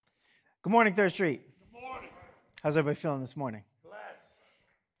Good morning, Third Street. Good morning. How's everybody feeling this morning? Bless.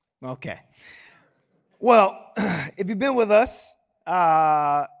 Okay. Well, if you've been with us,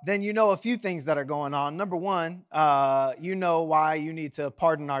 then you know a few things that are going on. Number one, you know why you need to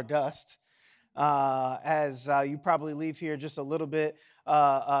pardon our dust. As you probably leave here just a little bit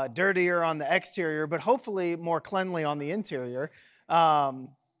dirtier on the exterior, but hopefully more cleanly on the interior,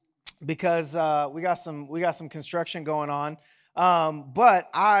 because we got some construction going on. But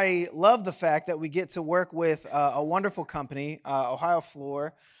I love the fact that we get to work with a wonderful company, Ohio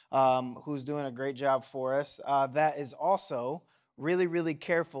Floor, who's doing a great job for us. That is also really, really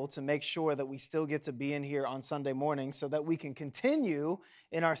careful to make sure that we still get to be in here on Sunday morning so that we can continue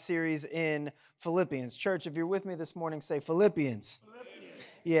in our series in Philippians. Church, if you're with me this morning, say Philippians.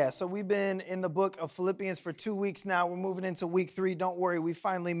 Yeah, so we've been in the book of Philippians for 2 weeks now. We're moving into week 3. Don't worry, we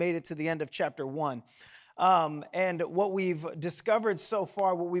finally made it to the end of chapter 1. And what we've discovered so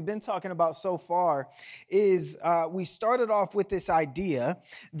far, what we've been talking about so far, is we started off with this idea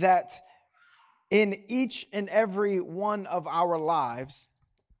that in each and every one of our lives,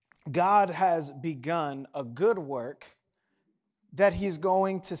 God has begun a good work that he's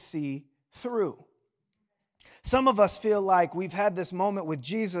going to see through. Some of us feel like we've had this moment with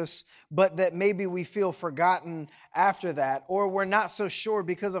Jesus, but that maybe we feel forgotten after that, or we're not so sure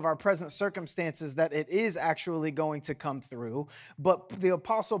because of our present circumstances that it is actually going to come through. But the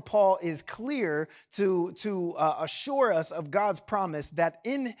Apostle Paul is clear to assure us of God's promise that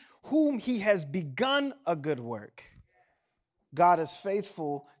in whom he has begun a good work, God is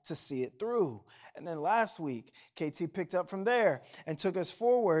faithful to see it through. And then last week, KT picked up from there and took us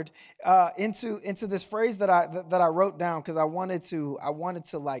forward into this phrase that I wrote down because I wanted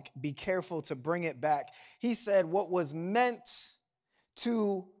to like be careful to bring it back. He said, "What was meant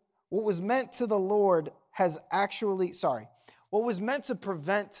to the Lord has actually, what was meant to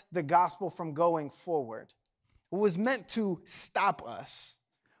prevent the gospel from going forward, what was meant to stop us,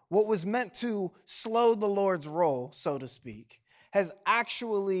 what was meant to slow the Lord's roll, so to speak, has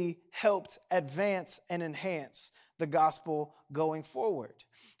actually helped advance and enhance the gospel going forward."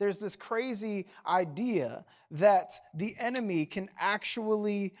 There's this crazy idea that the enemy can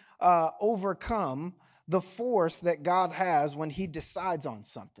actually overcome the force that God has when he decides on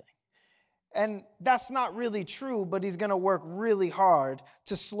something. And that's not really true, but he's going to work really hard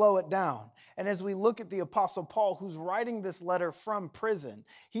to slow it down. And as we look at the Apostle Paul, who's writing this letter from prison,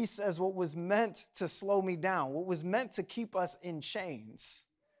 he says what was meant to slow me down, what was meant to keep us in chains,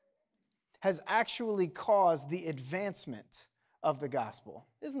 has actually caused the advancement of the gospel.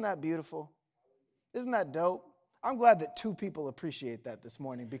 Isn't that beautiful? Isn't that dope? I'm glad that 2 people appreciate that this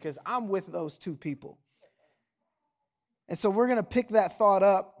morning because I'm with those 2 people. And so we're going to pick that thought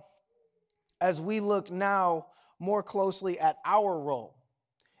up as we look now more closely at our role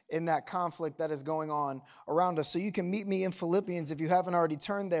in that conflict that is going on around us. So you can meet me in Philippians. If you haven't already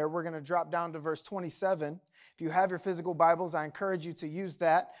turned there, we're going to drop down to verse 27. If you have your physical Bibles, I encourage you to use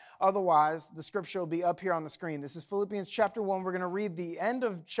that. Otherwise, the scripture will be up here on the screen. This is Philippians chapter 1. We're going to read the end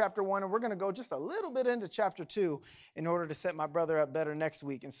of chapter 1, and we're going to go just a little bit into chapter 2 in order to set my brother up better next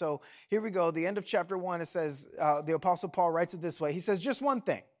week. And so here we go. The end of chapter 1, it says, the Apostle Paul writes it this way. He says, just one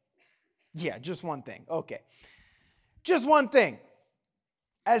thing. Yeah, just one thing. Okay. Just one thing.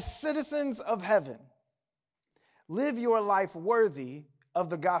 As citizens of heaven, live your life worthy of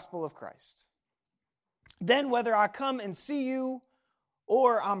the gospel of Christ. Then whether I come and see you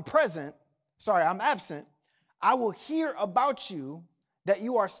or I'm absent, I will hear about you that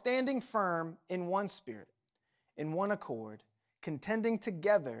you are standing firm in one spirit, in one accord, contending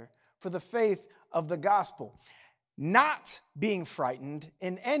together for the faith of the gospel, not being frightened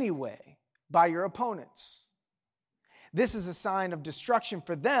in any way by your opponents. This is a sign of destruction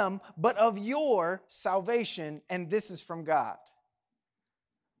for them, but of your salvation, and this is from God.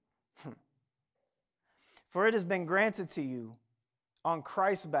 For it has been granted to you on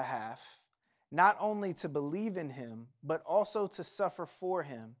Christ's behalf, not only to believe in him, but also to suffer for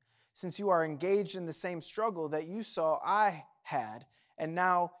him, since you are engaged in the same struggle that you saw I had, and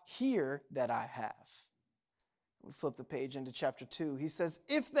now hear that I have. We flip the page into chapter 2. He says,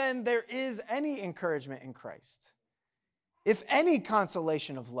 if then there is any encouragement in Christ, if any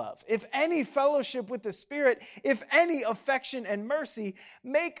consolation of love, if any fellowship with the Spirit, if any affection and mercy,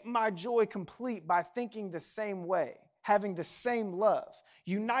 make my joy complete by thinking the same way, having the same love,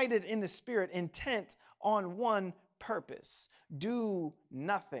 united in the Spirit, intent on one purpose. Do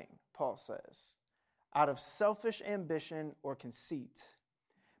nothing, Paul says, out of selfish ambition or conceit,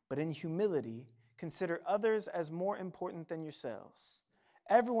 but in humility consider others as more important than yourselves.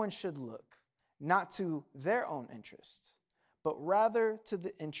 Everyone should look not to their own interest, but rather to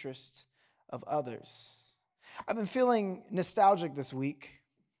the interest of others. I've been feeling nostalgic this week.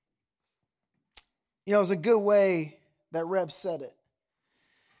 You know, it was a good way that Reb said it.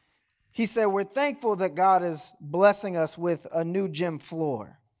 He said, we're thankful that God is blessing us with a new gym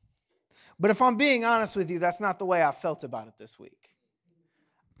floor. But if I'm being honest with you, that's not the way I felt about it this week.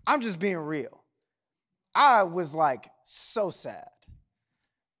 I'm just being real. I was like so sad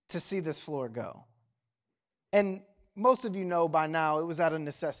to see this floor go. And most of you know by now it was out of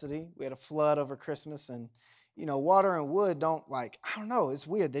necessity. We had a flood over Christmas, and, you know, water and wood don't I don't know, it's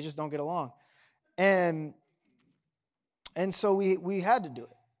weird. They just don't get along. And so we had to do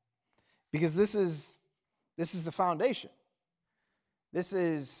it because this is the foundation. This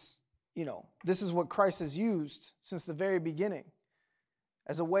is what Christ has used since the very beginning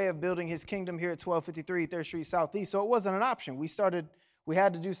as a way of building his kingdom here at 1253 3rd Street Southeast. So it wasn't an option. We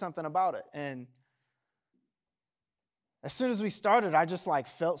had to do something about it. And as soon as we started, I just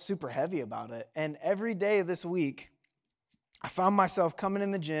felt super heavy about it. And every day this week, I found myself coming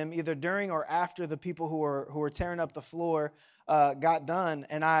in the gym either during or after the people who were tearing up the floor got done.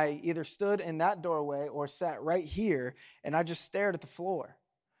 And I either stood in that doorway or sat right here, and I just stared at the floor.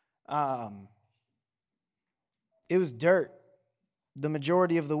 It was dirt the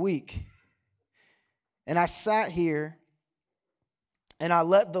majority of the week. And I sat here and I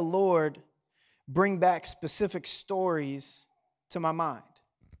let the Lord bring back specific stories to my mind.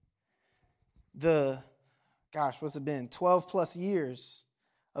 What's it been? 12 plus years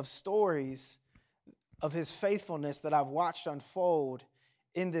of stories of his faithfulness that I've watched unfold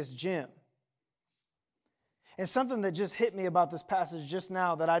in this gym. And something that just hit me about this passage just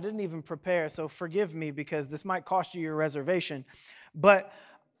now that I didn't even prepare, so forgive me because this might cost you your reservation, but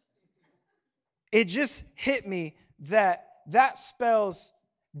it just hit me that spells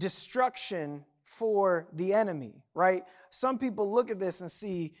destruction for the enemy, right? Some people look at this and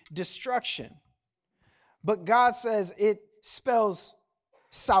see destruction, but God says it spells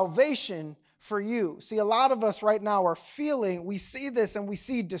salvation for you. See, a lot of us right now we see this and we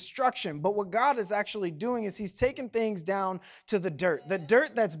see destruction, but what God is actually doing is he's taking things down to the dirt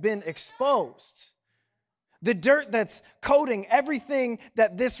that's been exposed, the dirt that's coating everything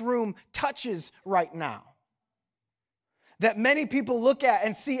that this room touches right now, that many people look at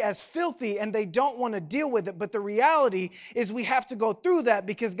and see as filthy and they don't want to deal with it. But the reality is we have to go through that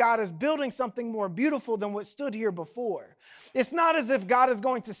because God is building something more beautiful than what stood here before. It's not as if God is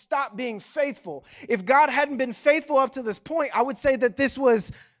going to stop being faithful. If God hadn't been faithful up to this point, I would say that this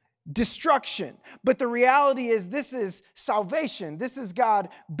was destruction. But the reality is this is salvation. This is God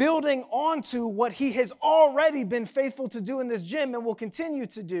building onto what he has already been faithful to do in this gym and will continue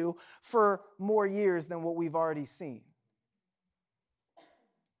to do for more years than what we've already seen.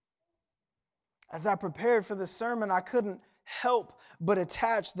 As I prepared for this sermon, I couldn't help but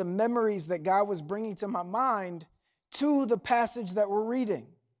attach the memories that God was bringing to my mind to the passage that we're reading.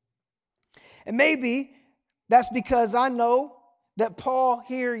 And maybe that's because I know that Paul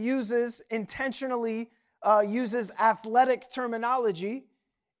here intentionally uses athletic terminology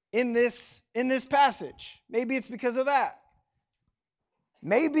in this passage. Maybe it's because of that.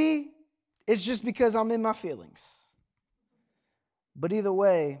 Maybe it's just because I'm in my feelings. But either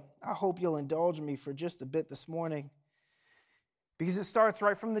way, I hope you'll indulge me for just a bit this morning because it starts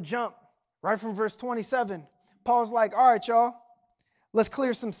right from the jump, right from verse 27. Paul's like, all right, y'all, let's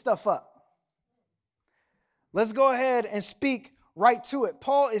clear some stuff up. Let's go ahead and speak right to it.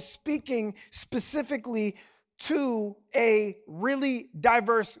 Paul is speaking specifically to a really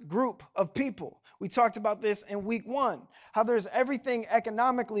diverse group of people. We talked about this in week 1, how there's everything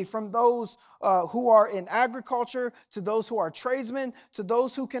economically from those who are in agriculture to those who are tradesmen to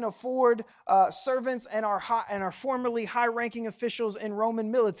those who can afford servants and are formerly high-ranking officials in Roman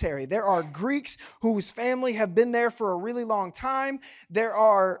military. There are Greeks whose family have been there for a really long time. There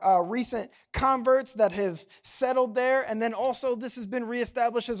are recent converts that have settled there. And then also this has been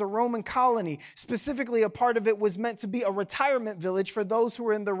reestablished as a Roman colony. Specifically, a part of it was meant to be a retirement village for those who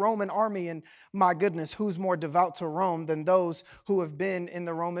were in the Roman army. And my goodness, who's more devout to Rome than those who have been in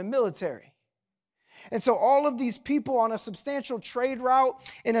the Roman military? And so all of these people on a substantial trade route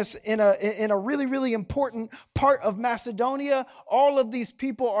in a really, really important part of Macedonia, all of these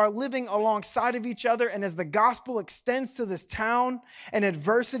people are living alongside of each other. And as the gospel extends to this town and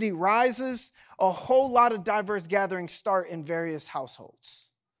adversity rises, a whole lot of diverse gatherings start in various households.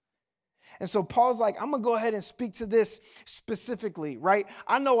 And so Paul's like, I'm going to go ahead and speak to this specifically, right?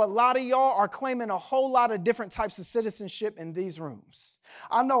 I know a lot of y'all are claiming a whole lot of different types of citizenship in these rooms.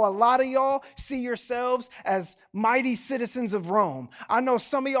 I know a lot of y'all see yourselves as mighty citizens of Rome. I know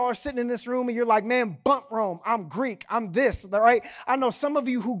some of y'all are sitting in this room and you're like, man, bump Rome. I'm Greek. I'm this, right? I know some of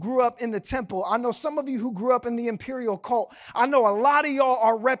you who grew up in the temple. I know some of you who grew up in the imperial cult. I know a lot of y'all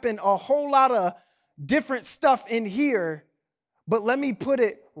are repping a whole lot of different stuff in here. But let me put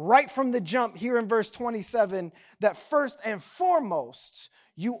it right from the jump here in verse 27 that first and foremost,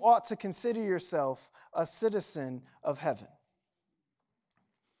 you ought to consider yourself a citizen of heaven.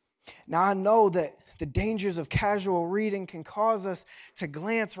 Now, I know that the dangers of casual reading can cause us to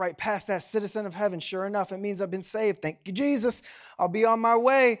glance right past that citizen of heaven. Sure enough, it means I've been saved. Thank you, Jesus. I'll be on my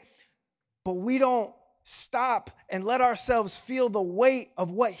way. But we don't stop and let ourselves feel the weight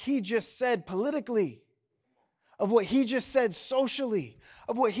of what he just said politically, of what he just said socially,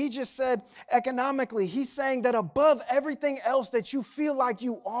 of what he just said economically. He's saying that above everything else that you feel like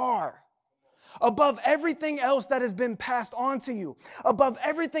you are, above everything else that has been passed on to you, above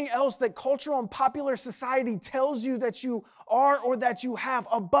everything else that cultural and popular society tells you that you are or that you have,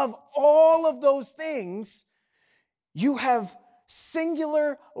 above all of those things, you have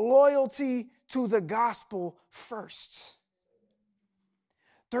singular loyalty to the gospel first.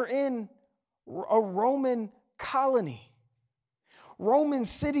 They're in a Roman colony. Roman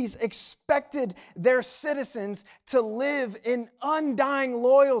cities expected their citizens to live in undying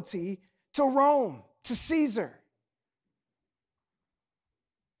loyalty to Rome, to Caesar.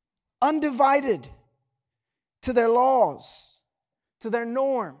 Undivided to their laws, to their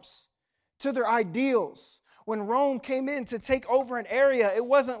norms, to their ideals. When Rome came in to take over an area, it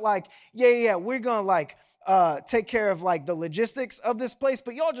wasn't like, we're going to take care of the logistics of this place,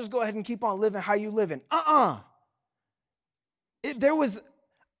 but y'all just go ahead and keep on living how you living. There was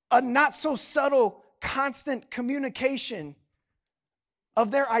a not so subtle, constant communication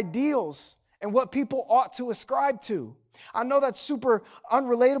of their ideals and what people ought to ascribe to. I know that's super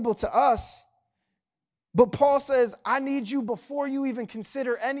unrelatable to us, but Paul says, I need you before you even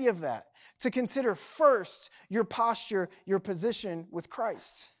consider any of that, to consider first your posture, your position with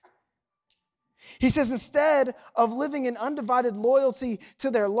Christ. He says, instead of living in undivided loyalty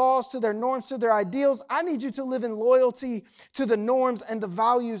to their laws, to their norms, to their ideals, I need you to live in loyalty to the norms and the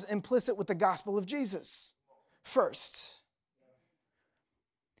values implicit with the gospel of Jesus first.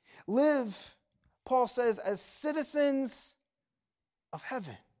 Live, Paul says, as citizens of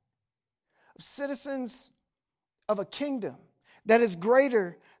heaven, citizens of a kingdom that is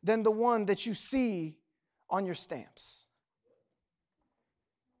greater than the one that you see on your stamps.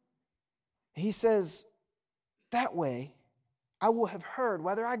 He says, that way I will have heard,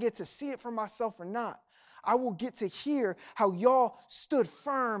 whether I get to see it for myself or not, I will get to hear how y'all stood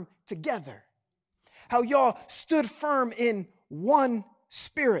firm together, how y'all stood firm in one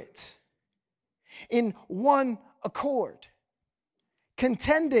spirit, in one accord,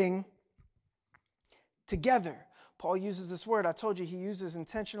 contending together. Paul uses this word. I told you he uses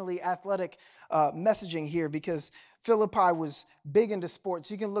intentionally athletic messaging here because Philippi was big into sports.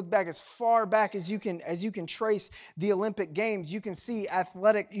 You can look back as far back as you can trace the Olympic Games. You can see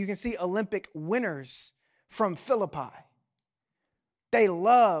Olympic winners from Philippi. They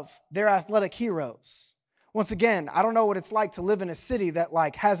love their athletic heroes. Once again, I don't know what it's like to live in a city that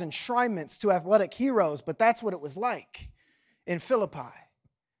has enshrinements to athletic heroes, but that's what it was like in Philippi.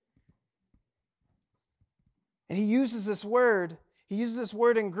 And he uses this word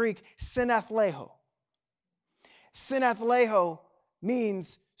in Greek, synathleo. Synathleo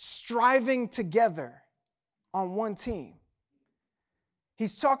means striving together on one team.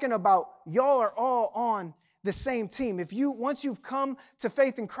 He's talking about y'all are all on the same team. Once you've come to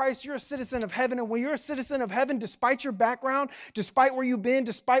faith in Christ, you're a citizen of heaven. And when you're a citizen of heaven, despite your background, despite where you've been,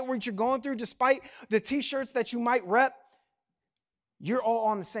 despite what you're going through, despite the t-shirts that you might rep, you're all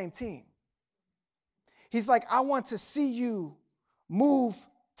on the same team. He's like, I want to see you move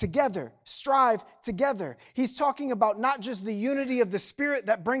together, strive together. He's talking about not just the unity of the Spirit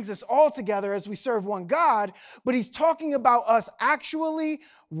that brings us all together as we serve one God, but he's talking about us actually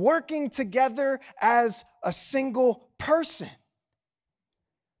working together as a single person.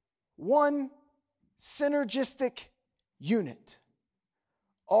 One synergistic unit,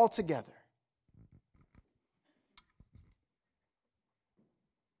 all together.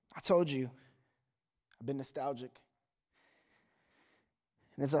 I told you, I've been nostalgic.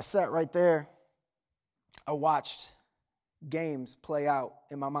 And as I sat right there, I watched games play out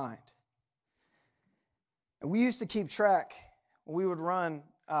in my mind. And we used to keep track when we would run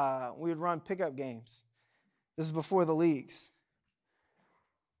pickup games. This is before the leagues.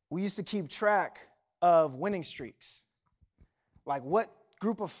 we used to keep track of winning streaks. Like what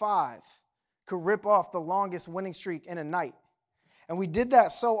group of 5 could rip off the longest winning streak in a night. And we did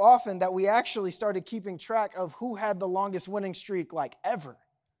that so often that we actually started keeping track of who had the longest winning streak like ever.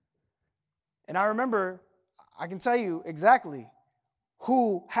 And I remember, I can tell you exactly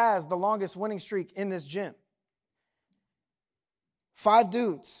who has the longest winning streak in this gym. 5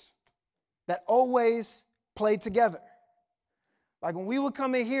 dudes that always played together. Like when we would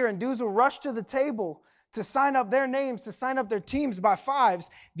come in here and dudes would rush to the table to sign up their names, to sign up their teams by 5s,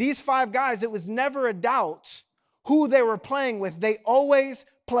 these 5 guys, it was never a doubt who they were playing with. They always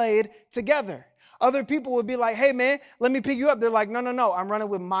played together. Other people would be like, hey man, let me pick you up. They're like, no, I'm running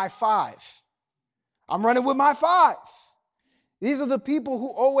with my 5. I'm running with my 5. These are the people who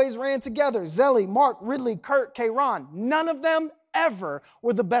always ran together. Zelly, Mark, Ridley, Kurt, K-Ron. None of them ever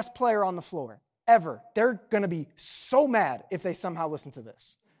were the best player on the floor. Ever. They're going to be so mad if they somehow listen to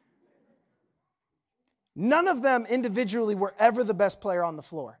this. None of them individually were ever the best player on the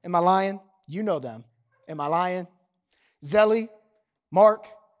floor. Am I lying? You know them. Am I lying? Zelly, Mark,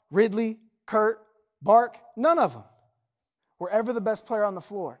 Ridley, Kurt, Bark, none of them were ever the best player on the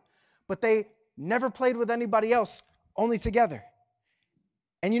floor. But they never played with anybody else, only together.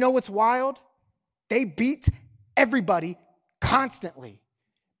 And you know what's wild? They beat everybody constantly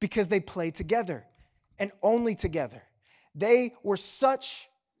because they played together and only together. They were such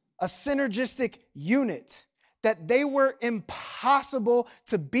a synergistic unit that they were impossible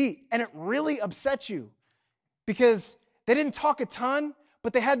to beat. And it really upset you because they didn't talk a ton,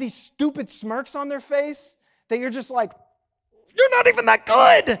 but they had these stupid smirks on their face that you're just like, you're not even that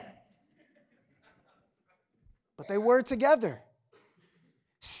good. But they were together.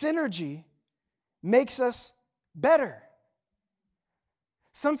 Synergy makes us better.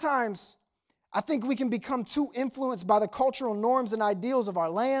 Sometimes I think we can become too influenced by the cultural norms and ideals of our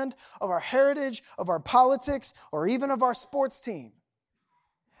land, of our heritage, of our politics, or even of our sports team.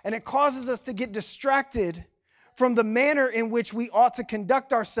 And it causes us to get distracted from the manner in which we ought to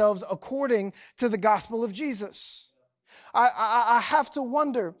conduct ourselves according to the gospel of Jesus. I have to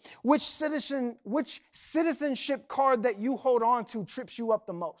wonder which citizenship card that you hold on to trips you up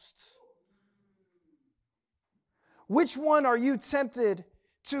the most. Which one are you tempted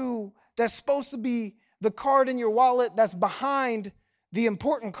to that's supposed to be the card in your wallet that's behind the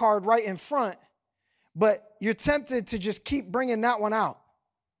important card right in front, but you're tempted to just keep bringing that one out?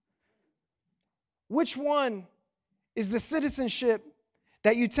 Which one is the citizenship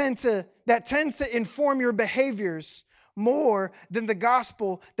that tends to inform your behaviors more than the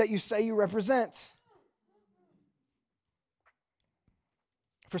gospel that you say you represent?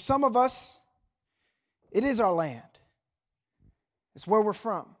 For some of us, it is our land. It's where we're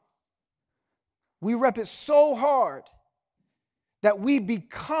from. We rep it so hard that we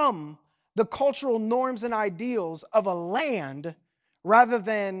become the cultural norms and ideals of a land rather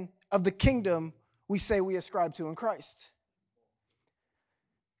than of the kingdom we say we ascribe to in Christ.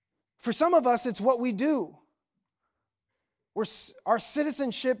 For some of us, it's what we do. Our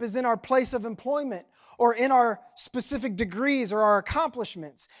citizenship is in our place of employment or in our specific degrees or our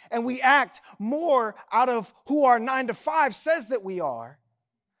accomplishments. And we act more out of who our 9-to-5 says that we are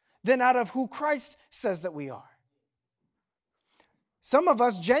than out of who Christ says that we are. Some of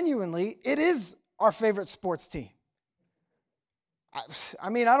us, genuinely, it is our favorite sports team. I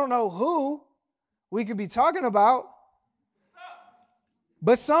mean, I don't know who we could be talking about,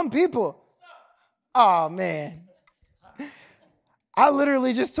 but some people, oh man. I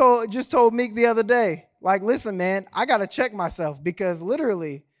literally just told Meek the other day, like, listen, man, I got to check myself because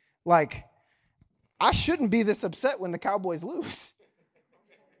literally, like, I shouldn't be this upset when the Cowboys lose.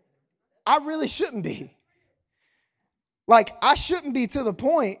 I really shouldn't be. Like, I shouldn't be to the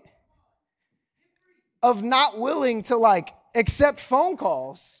point of not willing to, like, accept phone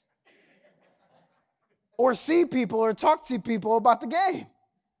calls or see people or talk to people about the game.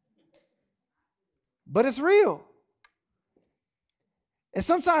 But it's real. And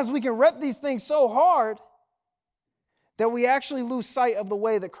sometimes we can rep these things so hard that we actually lose sight of the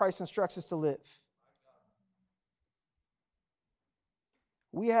way that Christ instructs us to live.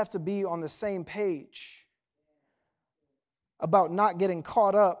 We have to be on the same page about not getting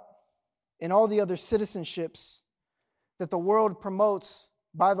caught up in all the other citizenships that the world promotes,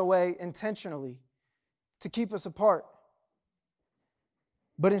 by the way, intentionally, to keep us apart.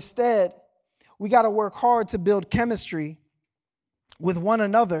 But instead, we got to work hard to build chemistry with one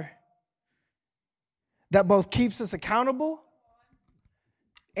another that both keeps us accountable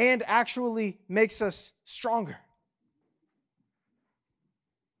and actually makes us stronger.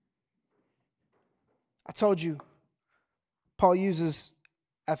 I told you, Paul uses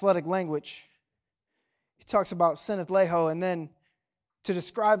athletic language. He talks about synethleho, and then to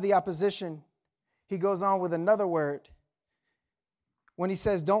describe the opposition, he goes on with another word. When he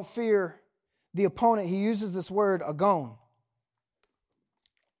says, don't fear the opponent, he uses this word, agon.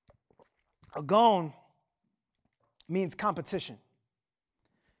 Agon means competition.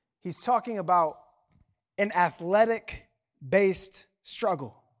 He's talking about an athletic-based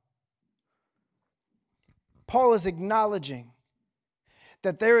struggle. Paul is acknowledging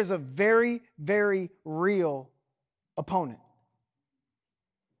that there is a very, very real opponent.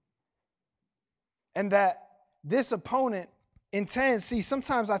 And that this opponent intends, see,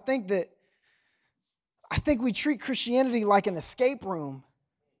 sometimes I think we treat Christianity like an escape room,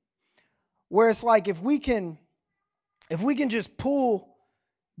 where it's like if we can just pull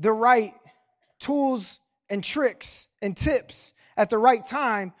the right tools and tricks and tips at the right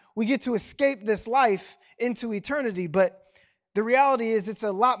time, we get to escape this life into eternity. But the reality is it's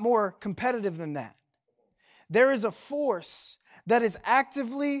a lot more competitive than that. There is a force that is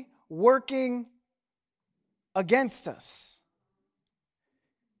actively working against us.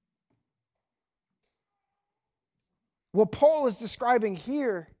 What Paul is describing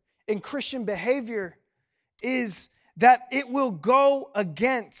here in Christian behavior is that it will go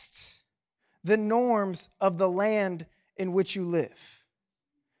against the norms of the land in which you live.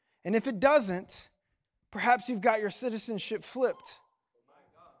 And if it doesn't, perhaps you've got your citizenship flipped.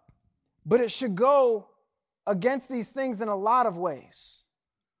 But it should go against these things in a lot of ways.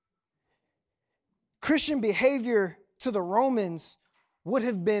 Christian behavior to the Romans would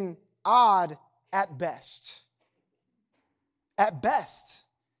have been odd at best. At best,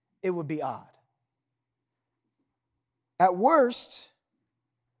 it would be odd. At worst,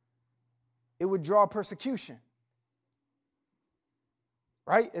 it would draw persecution.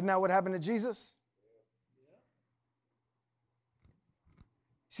 Right? Isn't that what happened to Jesus?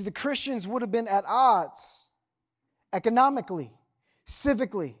 See, the Christians would have been at odds economically,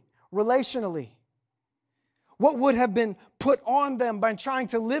 civically, relationally. What would have been put on them by trying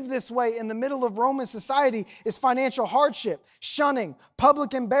to live this way in the middle of Roman society is financial hardship, shunning,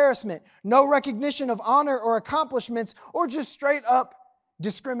 public embarrassment, no recognition of honor or accomplishments, or just straight up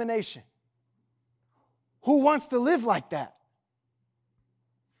discrimination. Who wants to live like that?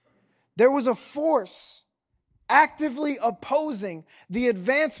 There was a force actively opposing the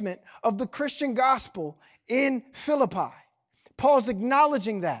advancement of the Christian gospel in Philippi. Paul's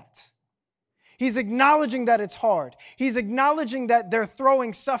acknowledging that. He's acknowledging that it's hard. He's acknowledging that they're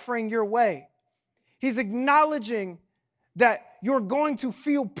throwing suffering your way. He's acknowledging that you're going to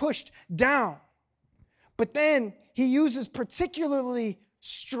feel pushed down. But then he uses particularly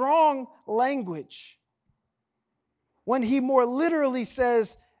strong language when he more literally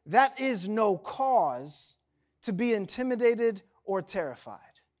says, that is no cause to be intimidated or terrified.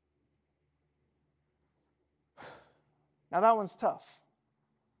 Now that one's tough.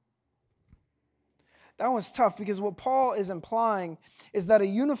 That one's tough because what Paul is implying is that a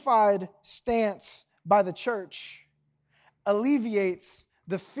unified stance by the church alleviates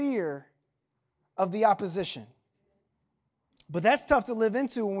the fear of the opposition. But that's tough to live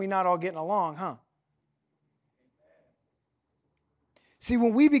into when we're not all getting along, huh? See,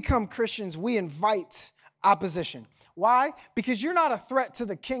 when we become Christians, we invite opposition. Why? Because you're not a threat to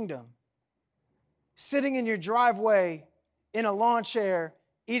the kingdom. Sitting in your driveway in a lawn chair,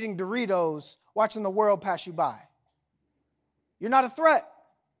 eating Doritos, watching the world pass you by. You're not a threat.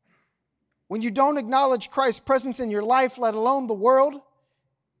 When you don't acknowledge Christ's presence in your life, let alone the world,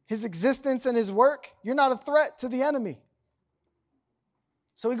 his existence and his work, you're not a threat to the enemy.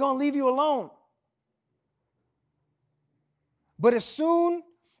 So he's going to leave you alone. But as soon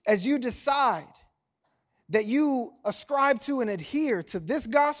as you decide that you ascribe to and adhere to this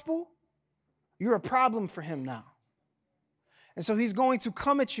gospel, you're a problem for him now. And so he's going to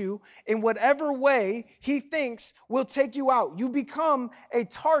come at you in whatever way he thinks will take you out. You become a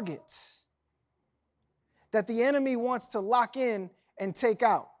target that the enemy wants to lock in and take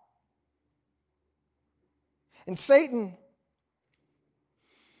out. And Satan,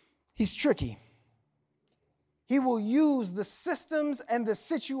 he's tricky. He will use the systems and the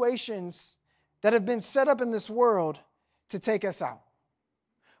situations that have been set up in this world to take us out.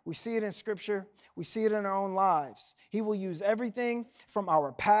 We see it in Scripture. We see it in our own lives. He will use everything from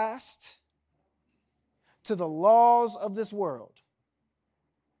our past to the laws of this world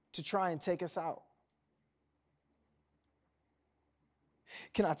to try and take us out.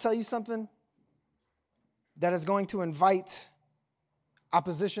 Can I tell you something that is going to invite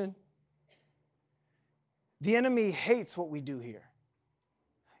opposition? The enemy hates what we do here.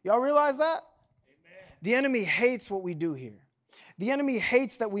 Y'all realize that? Amen. The enemy hates what we do here. The enemy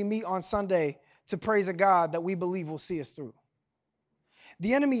hates that we meet on Sunday to praise a God that we believe will see us through.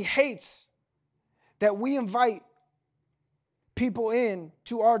 The enemy hates that we invite people in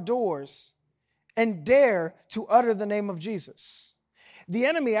to our doors and dare to utter the name of Jesus. The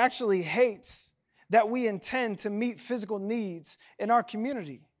enemy actually hates that we intend to meet physical needs in our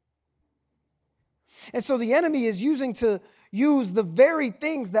community. And so the enemy is using the very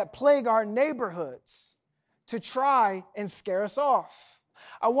things that plague our neighborhoods to try and scare us off.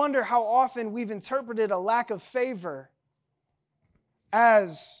 I wonder how often we've interpreted a lack of favor I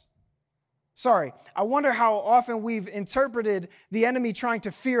wonder how often we've interpreted the enemy trying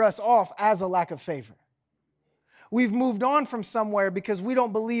to fear us off as a lack of favor. We've moved on from somewhere because we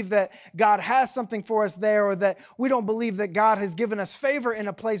don't believe that God has something for us there, or that we don't believe that God has given us favor in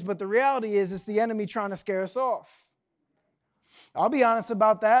a place, but the reality is it's the enemy trying to scare us off. I'll be honest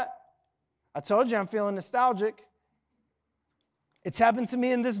about that. I told you I'm feeling nostalgic. It's happened to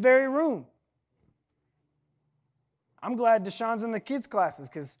me in this very room. I'm glad Deshaun's in the kids' classes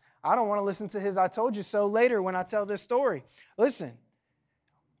because I don't want to listen to his I told you so later when I tell this story. Listen,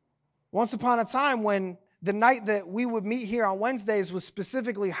 once upon a time when the night that we would meet here on Wednesdays was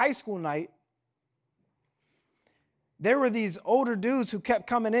specifically high school night, there were these older dudes who kept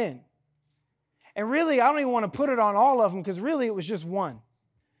coming in. And really, I don't even want to put it on all of them because really it was just one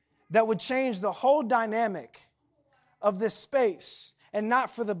that would change the whole dynamic of this space, and not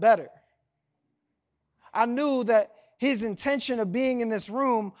for the better. I knew that his intention of being in this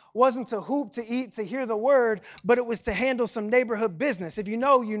room wasn't to hoop, to eat, to hear the word, but it was to handle some neighborhood business. If you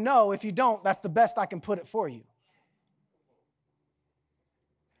know, you know. If you don't, that's the best I can put it for you.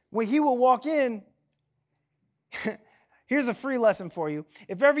 When he will walk in, here's a free lesson for you.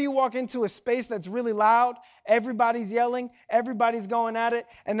 If ever you walk into a space that's really loud, everybody's yelling, everybody's going at it,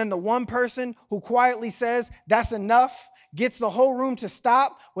 and then the one person who quietly says, that's enough, gets the whole room to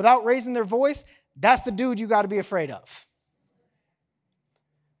stop without raising their voice, that's the dude you got to be afraid of.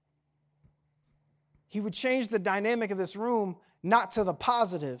 He would change the dynamic of this room, not to the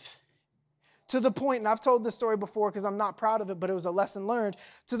positive, to the point, and I've told this story before because I'm not proud of it, but it was a lesson learned,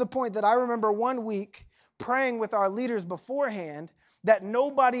 to the point that I remember one week praying with our leaders beforehand that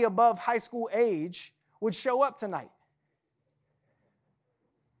nobody above high school age would show up tonight.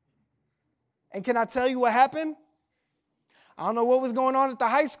 And can I tell you what happened? I don't know what was going on at the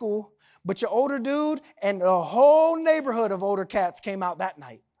high school, but your older dude and the whole neighborhood of older cats came out that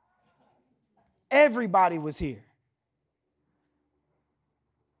night. Everybody was here.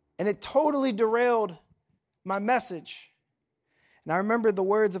 And it totally derailed my message. And I remember the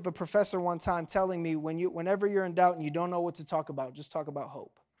words of a professor one time telling me, whenever you're in doubt and you don't know what to talk about, just talk about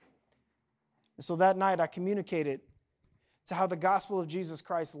hope. And so that night I communicated to how the gospel of Jesus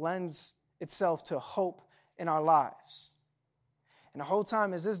Christ lends itself to hope in our lives. And the whole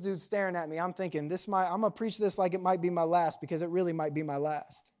time as this dude's staring at me, I'm thinking, I'm going to preach this like it might be my last, because it really might be my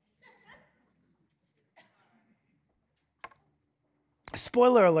last.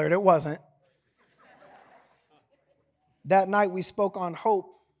 Spoiler alert, it wasn't. That night we spoke on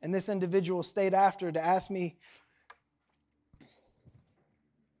hope, and this individual stayed after to ask me,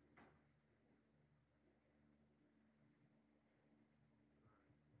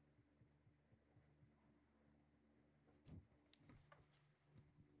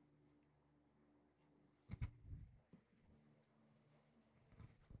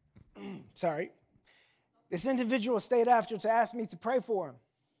 This individual stayed after to ask me to pray for him.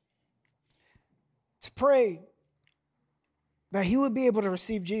 To pray that he would be able to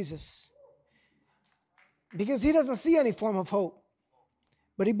receive Jesus. Because he doesn't see any form of hope,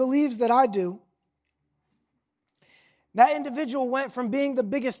 but he believes that I do. That individual went from being the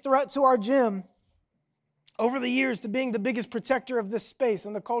biggest threat to our gym over the years to being the biggest protector of this space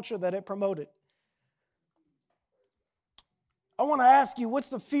and the culture that it promoted. I want to ask you, what's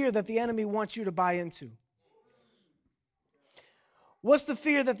the fear that the enemy wants you to buy into? What's the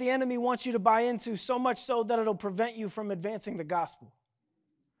fear that the enemy wants you to buy into, so much so that it'll prevent you from advancing the gospel?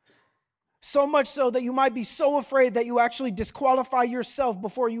 So much so that you might be so afraid that you actually disqualify yourself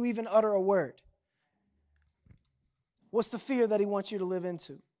before you even utter a word. What's the fear that he wants you to live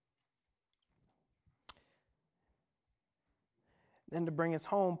into? Then to bring us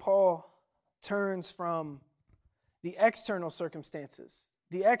home, Paul turns from the external circumstances,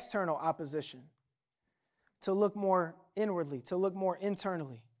 the external opposition, to look more inwardly, to look more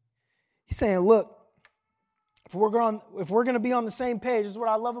internally. He's saying, look, if we're going to be on the same page, this is what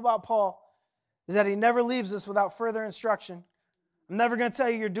I love about Paul, is that he never leaves us without further instruction. I'm never going to tell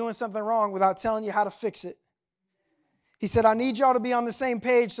you you're doing something wrong without telling you how to fix it. He said, I need y'all to be on the same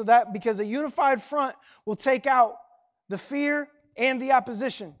page so that because a unified front will take out the fear, and the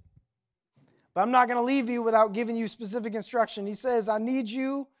opposition. But I'm not going to leave you without giving you specific instruction. He says, I need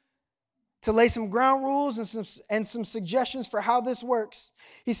you to lay some ground rules and some suggestions for how this works.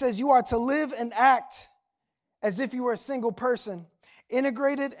 He says, you are to live and act as if you were a single person,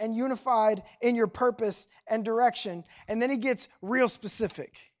 integrated and unified in your purpose and direction. And then he gets real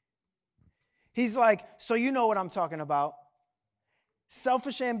specific. He's like, so you know what I'm talking about.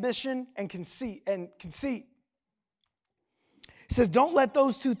 Selfish ambition and conceit. He says, don't let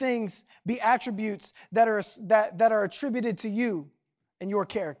those two things be attributes that are attributed to you and your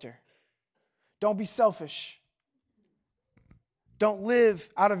character. Don't be selfish. Don't live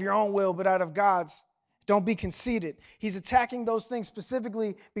out of your own will, but out of God's. Don't be conceited. He's attacking those things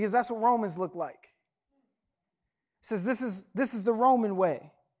specifically because that's what Romans look like. He says, this is the Roman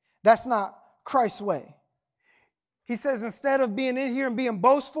way. That's not Christ's way. He says, instead of being in here and being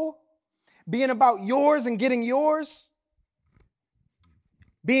boastful, being about yours and getting yours,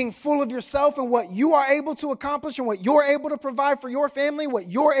 being full of yourself and what you are able to accomplish and what you're able to provide for your family, what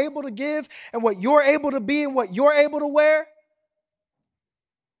you're able to give and what you're able to be and what you're able to wear.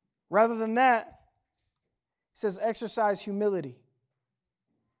 Rather than that, he says, exercise humility.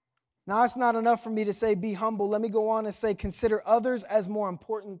 Now, it's not enough for me to say, be humble. Let me go on and say, consider others as more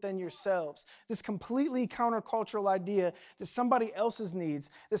important than yourselves. This completely countercultural idea that somebody else's needs,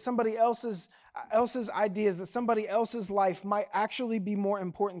 that somebody else's ideas, that somebody else's life might actually be more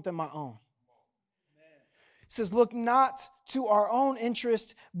important than my own. It says, look not to our own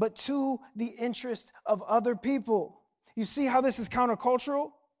interest, but to the interest of other people. You see how this is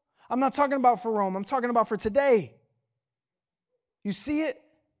countercultural? I'm not talking about for Rome. I'm talking about for today. You see it?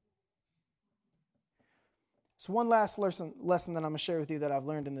 So one last lesson that I'm going to share with you that I've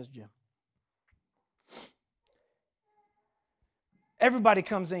learned in this gym. Everybody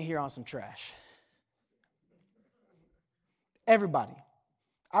comes in here on some trash. Everybody.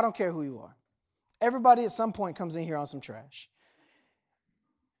 I don't care who you are. Everybody at some point comes in here on some trash.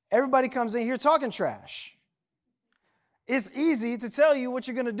 Everybody comes in here talking trash. It's easy to tell you what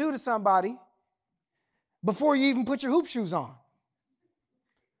you're going to do to somebody before you even put your hoop shoes on.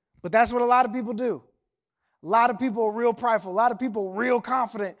 But that's what a lot of people do. A lot of people are real prideful. A lot of people are real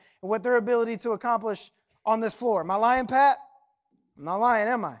confident in what their ability to accomplish on this floor. Am I lying, Pat? I'm not lying,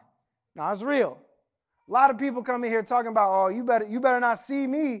 am I? No, it's real. A lot of people come in here talking about, oh, you better not see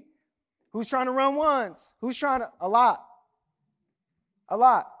me. Who's trying to run ones? Who's trying to? A lot.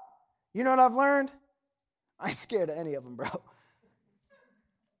 You know what I've learned? I ain't scared of any of them, bro.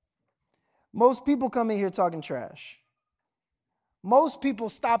 Most people come in here talking trash. Most people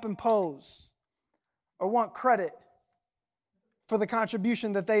stop and pose or want credit for the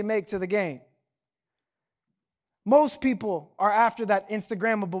contribution that they make to the game. Most people are after that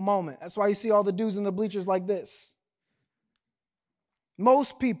Instagrammable moment. That's why you see all the dudes in the bleachers like this.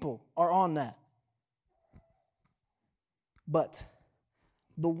 Most people are on that. But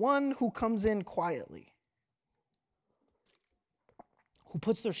the one who comes in quietly, who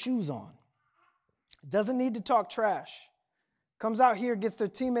puts their shoes on, doesn't need to talk trash, comes out here, gets their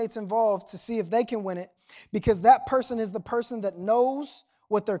teammates involved to see if they can win it, because that person is the person that knows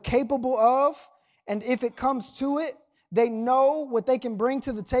what they're capable of, and if it comes to it, they know what they can bring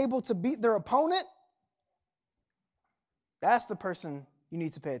to the table to beat their opponent. That's the person you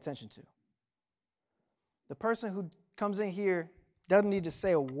need to pay attention to. The person who comes in here doesn't need to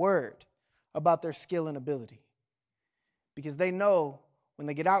say a word about their skill and ability, because they know when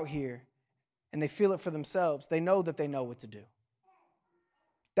they get out here and they feel it for themselves, they know that they know what to do.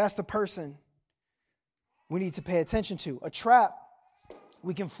 That's the person we need to pay attention to. A trap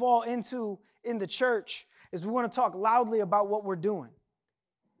we can fall into in the church is we want to talk loudly about what we're doing.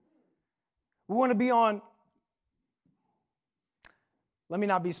 We want to be on, let me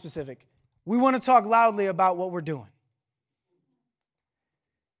not be specific. We want to talk loudly about what we're doing.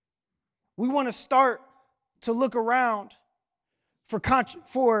 We want to start to look around for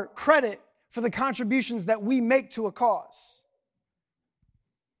credit for the contributions that we make to a cause.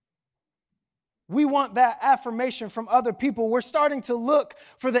 We want that affirmation from other people. We're starting to look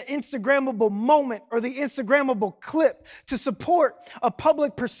for the Instagrammable moment or the Instagrammable clip to support a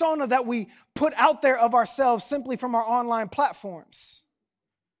public persona that we put out there of ourselves simply from our online platforms.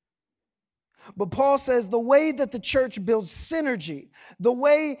 But Paul says the way that the church builds synergy, the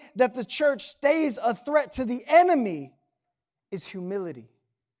way that the church stays a threat to the enemy is humility.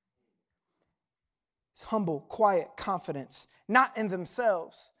 It's humble, quiet confidence, not in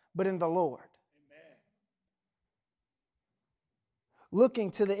themselves, but in the Lord.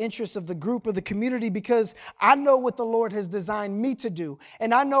 Looking to the interests of the group or the community because I know what the Lord has designed me to do,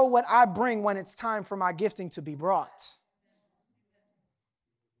 and I know what I bring when it's time for my gifting to be brought.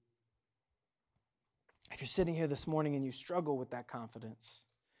 If you're sitting here this morning and you struggle with that confidence,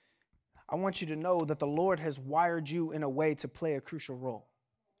 I want you to know that the Lord has wired you in a way to play a crucial role.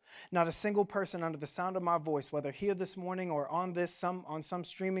 Not a single person under the sound of my voice, whether here this morning or on some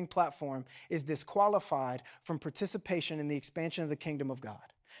streaming platform, is disqualified from participation in the expansion of the kingdom of God.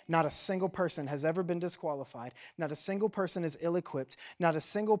 Not a single person has ever been disqualified. Not a single person is ill-equipped. Not a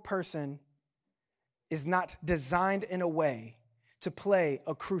single person is not designed in a way to play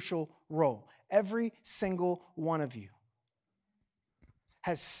a crucial role. Every single one of you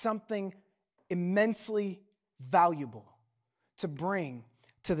has something immensely valuable to bring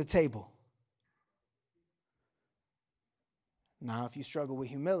to the table. Now, if you struggle with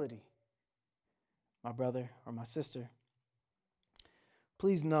humility, my brother or my sister,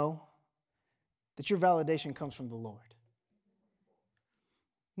 please know that your validation comes from the Lord,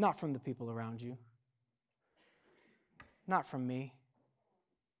 not from the people around you, not from me,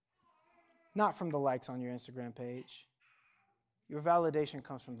 not from the likes on your Instagram page. Your validation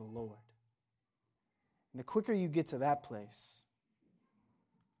comes from the Lord. And the quicker you get to that place,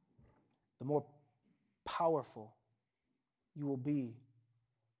 the more powerful you will be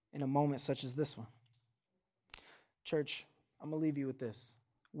in a moment such as this one. Church, I'm going to leave you with this.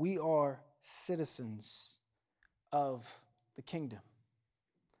 We are citizens of the kingdom.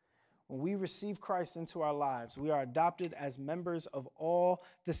 When we receive Christ into our lives, we are adopted as members of all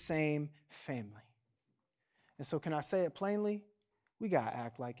the same family. And so can I say it plainly? We got to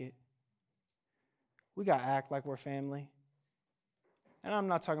act like it. We got to act like we're family. And I'm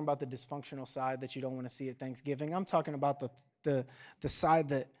not talking about the dysfunctional side that you don't want to see at Thanksgiving. I'm talking about the side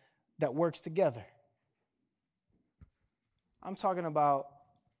that works together. I'm talking about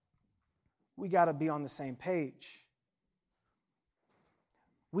we got to be on the same page.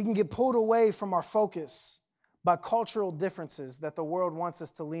 We can get pulled away from our focus by cultural differences that the world wants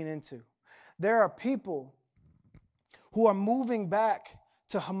us to lean into. There are people who are moving back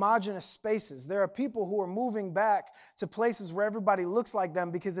to homogenous spaces. There are people who are moving back to places where everybody looks like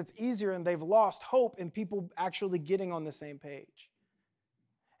them because it's easier, and they've lost hope in people actually getting on the same page.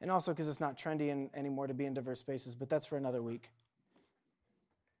 And also because it's not trendy anymore to be in diverse spaces, but that's for another week.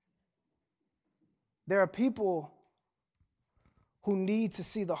 There are people who need to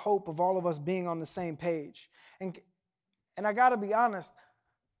see the hope of all of us being on the same page. And I got to be honest,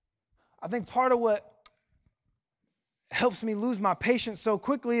 I think part of what helps me lose my patience so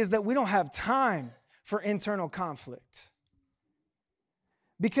quickly is that we don't have time for internal conflict.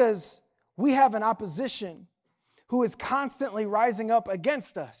 Because we have an opposition who is constantly rising up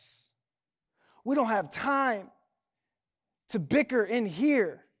against us. We don't have time to bicker in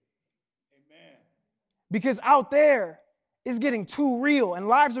here. Amen. Because out there is getting too real and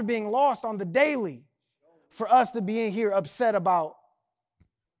lives are being lost on the daily for us to be in here upset about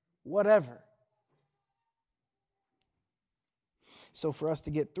whatever. So for us to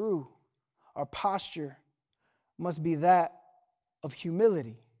get through, our posture must be that of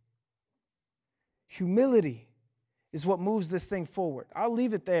humility. Humility is what moves this thing forward. I'll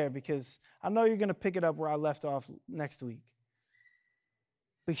leave it there because I know you're going to pick it up where I left off next week.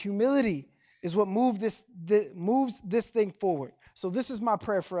 But humility is what moves this thing forward. So this is my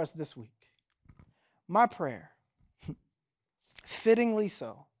prayer for us this week. My prayer, fittingly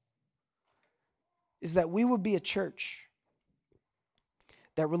so, is that we would be a church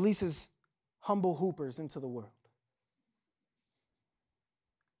that releases humble hoopers into the world.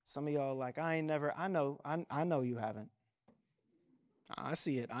 Some of y'all are like, I know you haven't. I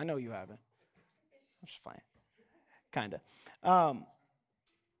see it. I know you haven't. I'm just fine. Kind of.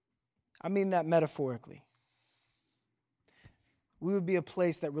 I mean that metaphorically. We would be a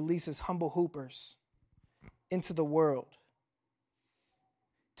place that releases humble hoopers into the world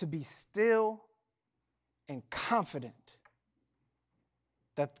to be still and confident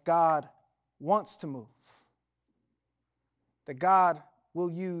that God wants to move, that God will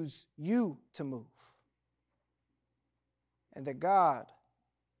use you to move, and that God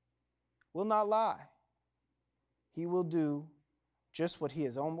will not lie. He will do just what he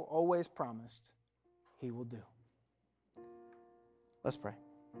has always promised he will do. Let's pray.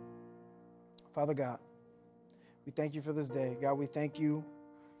 Father God, we thank you for this day. God, we thank you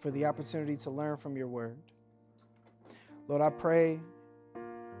for the opportunity to learn from your word. Lord, I pray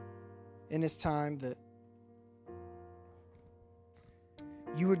in this time that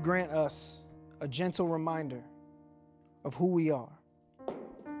you would grant us a gentle reminder of who we are,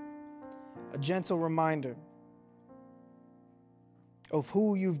 a gentle reminder of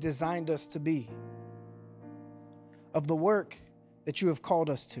who you've designed us to be, of the work that you have called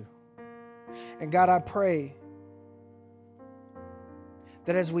us to. And God, I pray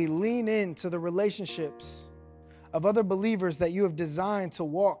that as we lean into the relationships of other believers that you have designed to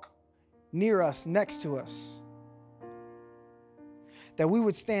walk near us, next to us, that we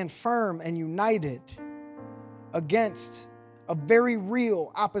would stand firm and united against a very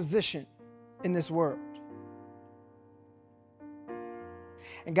real opposition in this world.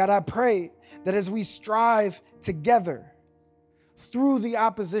 And God, I pray that as we strive together through the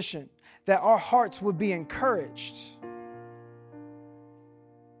opposition, that our hearts would be encouraged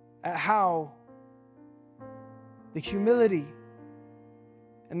at how the humility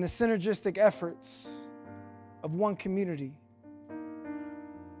and the synergistic efforts of one community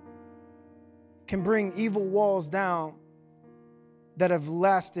can bring evil walls down that have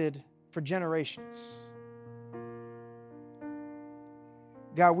lasted for generations.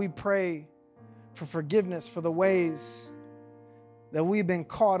 God, we pray for forgiveness for the ways that we've been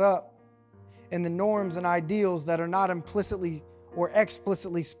caught up in the norms and ideals that are not implicitly or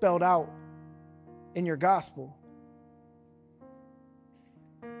explicitly spelled out in your gospel.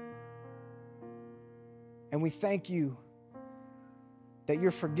 And we thank you that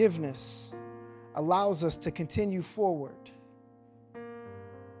your forgiveness allows us to continue forward,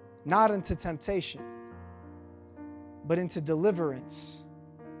 not into temptation, but into deliverance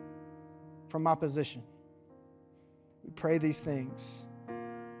from opposition. We pray these things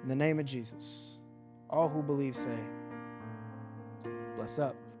in the name of Jesus. All who believe say, bless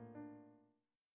up.